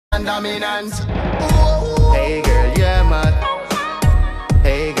and dominant. Hey girl, yeah,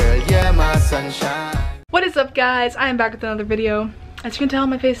 hey girl, yeah, my sunshine. What is up, guys? I am back with another video. As you can tell,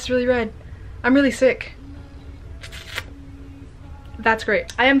 my face is really red. I'm really sick. That's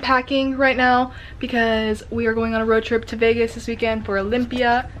great. I am packing right now because we are going on a road trip to Vegas this weekend for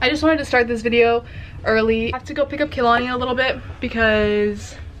Olympia. I just wanted to start this video early. I have to go pick up Kehlani in a little bit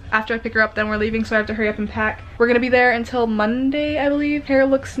because after I pick her up, then we're leaving, so I have to hurry up and pack. We're gonna be there until Monday, I believe. Hair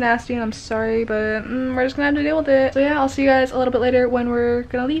looks nasty and I'm sorry, but we're just gonna have to deal with it. So yeah, I'll see you guys a little bit later when we're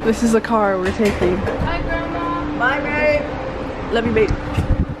gonna leave. This is the car we're taking. Hi, Grandma. Bye, babe. Love you, babe.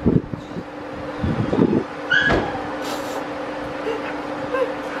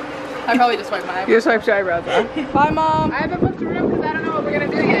 I probably just wiped my eyebrows. You just wiped your eyebrows off. Bye, Mom. I haven't booked a room because I don't know what we're gonna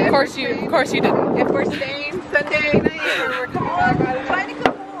do yet. Of course you didn't. If we're staying Sunday night or we're coming back, I'm trying to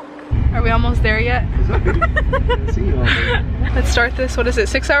come home. Are we almost there yet? Let's start this. What is it?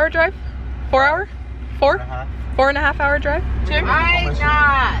 6-hour drive? 4 hour? 4? 4.5 hour drive?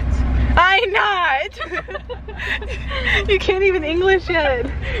 I'm not. You can't even English yet.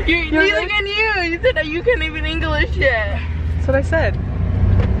 Neither can you. You said that you can't even English yet. That's what I said.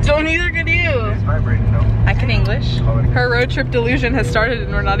 So neither can you. It's vibrating though. I can English. Her road trip delusion has started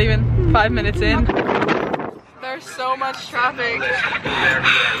and we're not even 5 minutes in. There's so much traffic.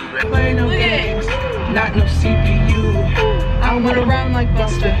 Play no games, not no CPU. I wanna run like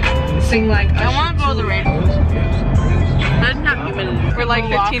Buster, sing like I wanna go to the radio. We're like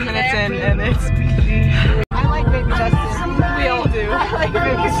 15 minutes in and it's I like Baby Justin. We all do. I like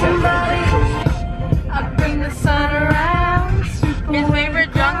Baby Justin. I bring the sun around. His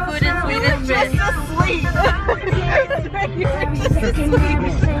favorite junk food is Swedish fish. Just asleep.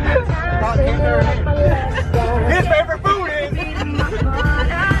 His favorite food is.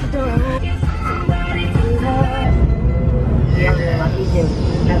 Yeah, we're lucky to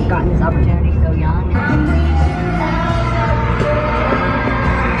have gotten this opportunity so young.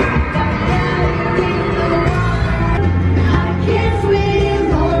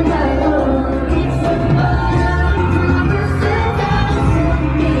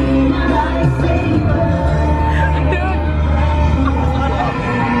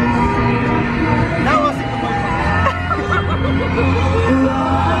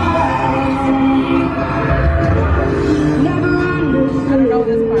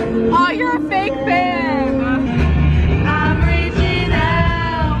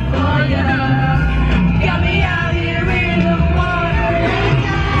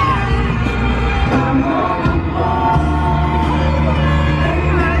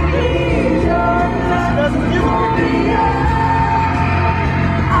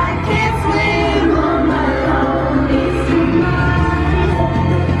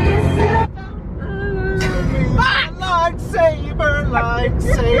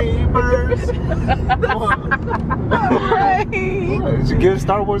 To give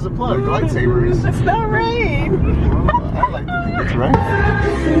Star Wars a plug, lightsabers. That's not right. Well, I like to think it's right.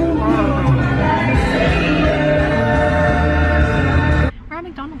 We're at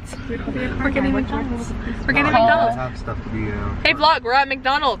McDonald's. We're getting McDonald's. We're getting McDonald's. Have stuff to be, Hey vlog, we're at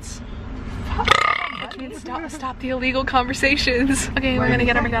McDonald's. I can't stop the illegal conversations. Okay, we're gonna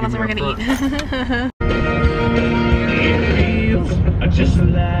get our McDonald's and we're gonna eat. Just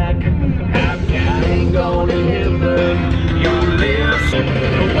like I've got ain't gonna never your lips.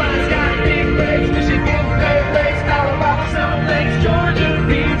 Why's got big legs, Michigan Great Lakes, Colorado, South Lakes, Georgia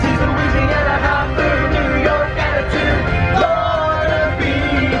beaches, Louisiana, Hopper, New York attitude, Florida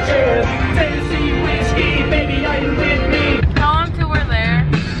beaches, Tennessee whiskey, baby, are you with me? How long till we're there?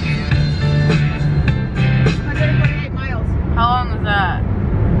 148 miles. How long is that?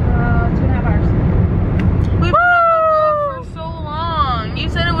 2.5 hours. You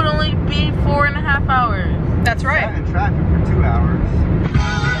said it would only be 4.5 hours. That's right. Sat in traffic for 2 hours.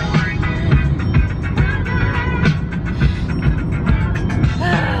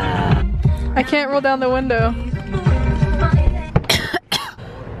 I can't roll down the window.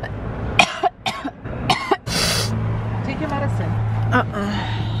 Take your medicine.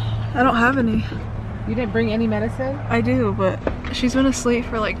 I don't have any. You didn't bring any medicine? I do, but she's been asleep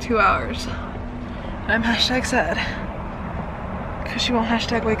for like 2 hours. I'm hashtag sad. Because she won't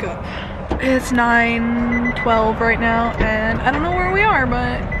hashtag wake up. It's 9:12 right now and I don't know where we are,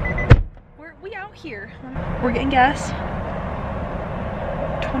 but we out here. We're getting gas.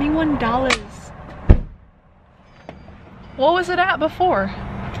 $21. What was it at before?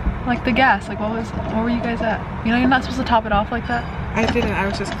 Like the gas, like what were you guys at? You know you're not supposed to top it off like that? I didn't, I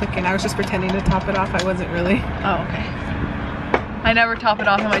was just clicking. I was just pretending to top it off. I wasn't really. Oh, okay. I never top it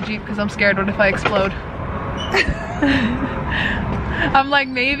off in my Jeep because I'm scared what if I explode. I'm like,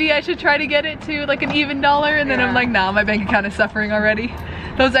 maybe I should try to get it to like an even dollar, and then I'm like, nah, my bank account is suffering already.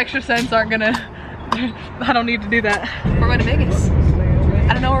 Those extra cents aren't gonna, I don't need to do that. We're going to Vegas.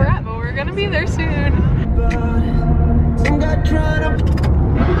 I don't know where we're at, but we're gonna be there soon.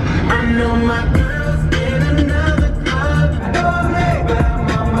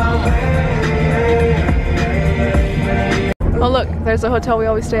 Oh look, there's a hotel we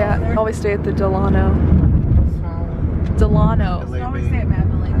always stay at. We always stay at the Delano. Delano. We always stay at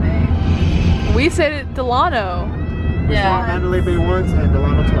Mandalay Bay. We stayed at Delano. We saw Mandalay Bay once and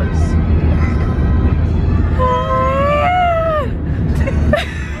Delano twice.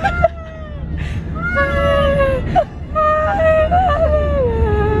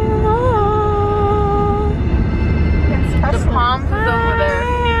 The palms is over there.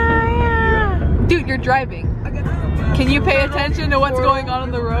 Dude, you're driving. Can you pay attention to what's going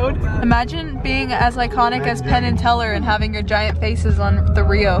on the road? Imagine being as iconic as Penn and Teller and having your giant faces on the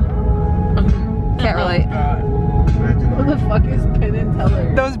Rio. Can't relate. Who the fuck is Penn and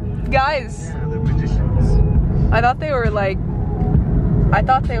Teller? Those guys. Yeah, the magicians. I thought they were like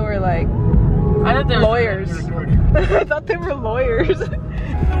lawyers. I thought they were lawyers.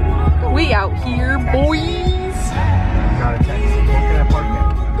 We out here, boys. Got a taxi. What can I park at?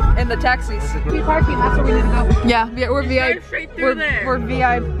 In the taxis. Keep parking, that's where we need to go. Yeah, we're VIP. We're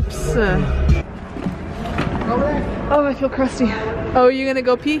VIPs. Oh, I feel crusty. Oh, are you gonna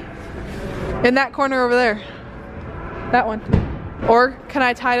go pee? In that corner over there. That one. Or can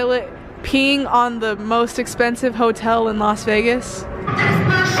I title it Peeing on the Most Expensive Hotel in Las Vegas?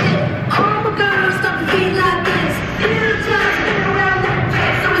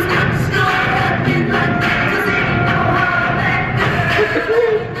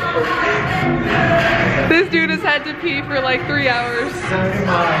 This dude has had to pee for like 3 hours.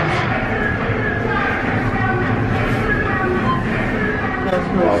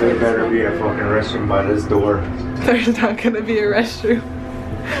 Oh, there better be a fucking restroom by this door. There's not gonna be a restroom.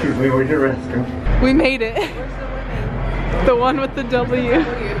 We were in the restroom. We made it. The one with the W.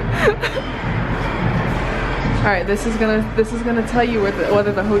 Alright, this is gonna tell you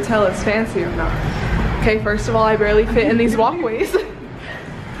whether the hotel is fancy or not. Okay, first of all, I barely fit in these walkways.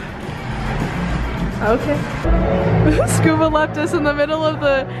 Okay. Scuba left us in the middle of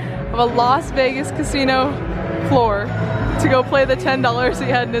a Las Vegas casino floor to go play the $10 he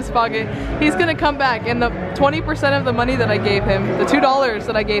had in his pocket. He's gonna come back and the 20% of the money that I gave him, the $2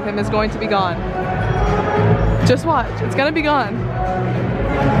 that I gave him, is going to be gone. Just watch, it's gonna be gone.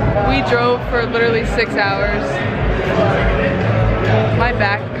 We drove for literally 6 hours. My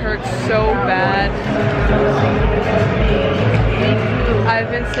back hurts so bad. I've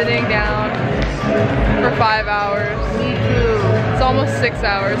been sitting down for 5 hours. Me too. It's almost 6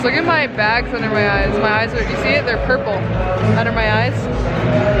 hours. Look at my bags under my eyes. My eyes are, do you see it? They're purple under my eyes.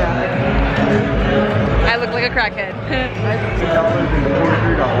 Yeah. I look like a crackhead. Hey!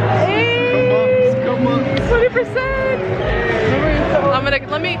 Come on. 20%! I'm gonna,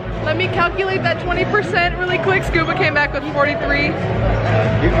 let me calculate that 20% really quick. Scuba came back with 43.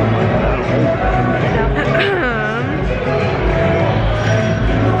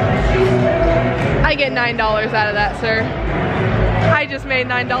 I get $9 out of that, sir. I just made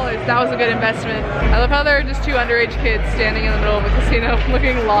 $9. That was a good investment. I love how there are just two underage kids standing in the middle of a casino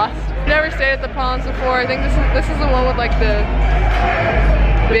looking lost. I've never stayed at the Palms before. I think this is the one with like the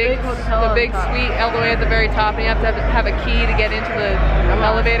big suite all the way at the very top, and you have to have a key to get into the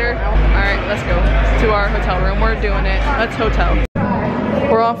elevator. Alright, let's go to our hotel room. We're doing it. Let's hotel.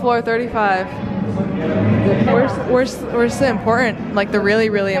 We're on floor 35. Where's the important? Like the really,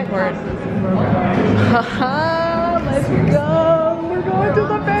 really important. Haha, let's go. We're going to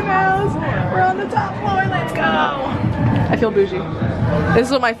the penthouse. We're on the top floor. Let's go. I feel bougie. This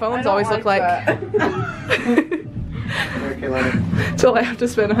is what my phones always look like. Till I have to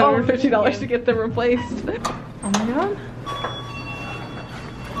spend $150 to get them replaced. Oh my god.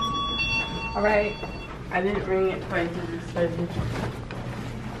 Alright. I didn't bring it quite to this side.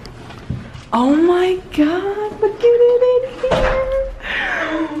 Oh my god, look at it in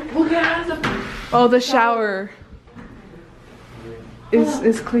here. Look at it. Oh, the shower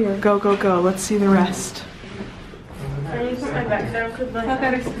is clear. Go, go, go. Let's see the rest. I need to put my back down because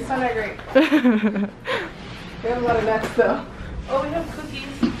it's not that great. We have a lot of nests though. Oh, we have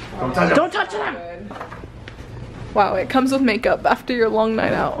cookies. Don't touch them! Wow, it comes with makeup after your long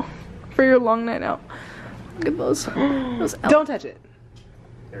night out. For your long night out. Look at those. Don't touch it.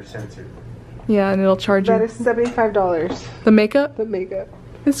 They're censored. Yeah, and it'll charge you. That is $75. The makeup? The makeup.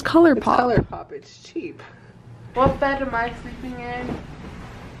 It's ColourPop. It's ColourPop. It's cheap. What bed am I sleeping in?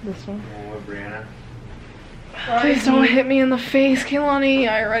 This one. Brianna. Please don't hit me in the face, Kehlani.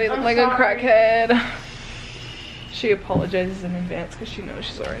 I already look like a crackhead. She apologizes in advance because she knows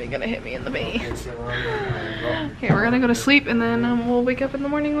she's already gonna hit me in the knee. Okay, we're gonna go to sleep and then we'll wake up in the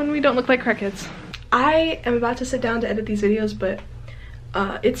morning when we don't look like crackheads. I am about to sit down to edit these videos, but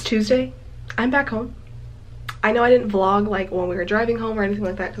it's Tuesday. I'm back home. I know I didn't vlog like when we were driving home or anything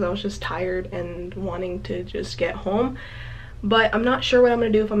like that because I was just tired and wanting to just get home. But I'm not sure what I'm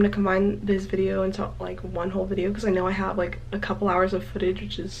gonna do, if I'm gonna combine this video into like one whole video because I know I have like a couple hours of footage,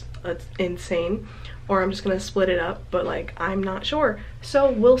 which is insane, or I'm just gonna split it up, but like I'm not sure.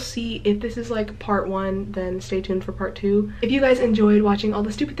 So we'll see. If this is like part 1, then stay tuned for part 2. If you guys enjoyed watching all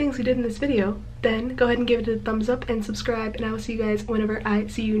the stupid things we did in this video, then go ahead and give it a thumbs up and subscribe, and I will see you guys whenever I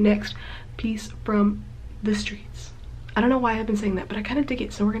see you next. Peace from the streets. I don't know why I've been saying that, but I kind of dig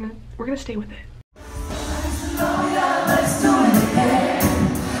it, so we're gonna stay with it.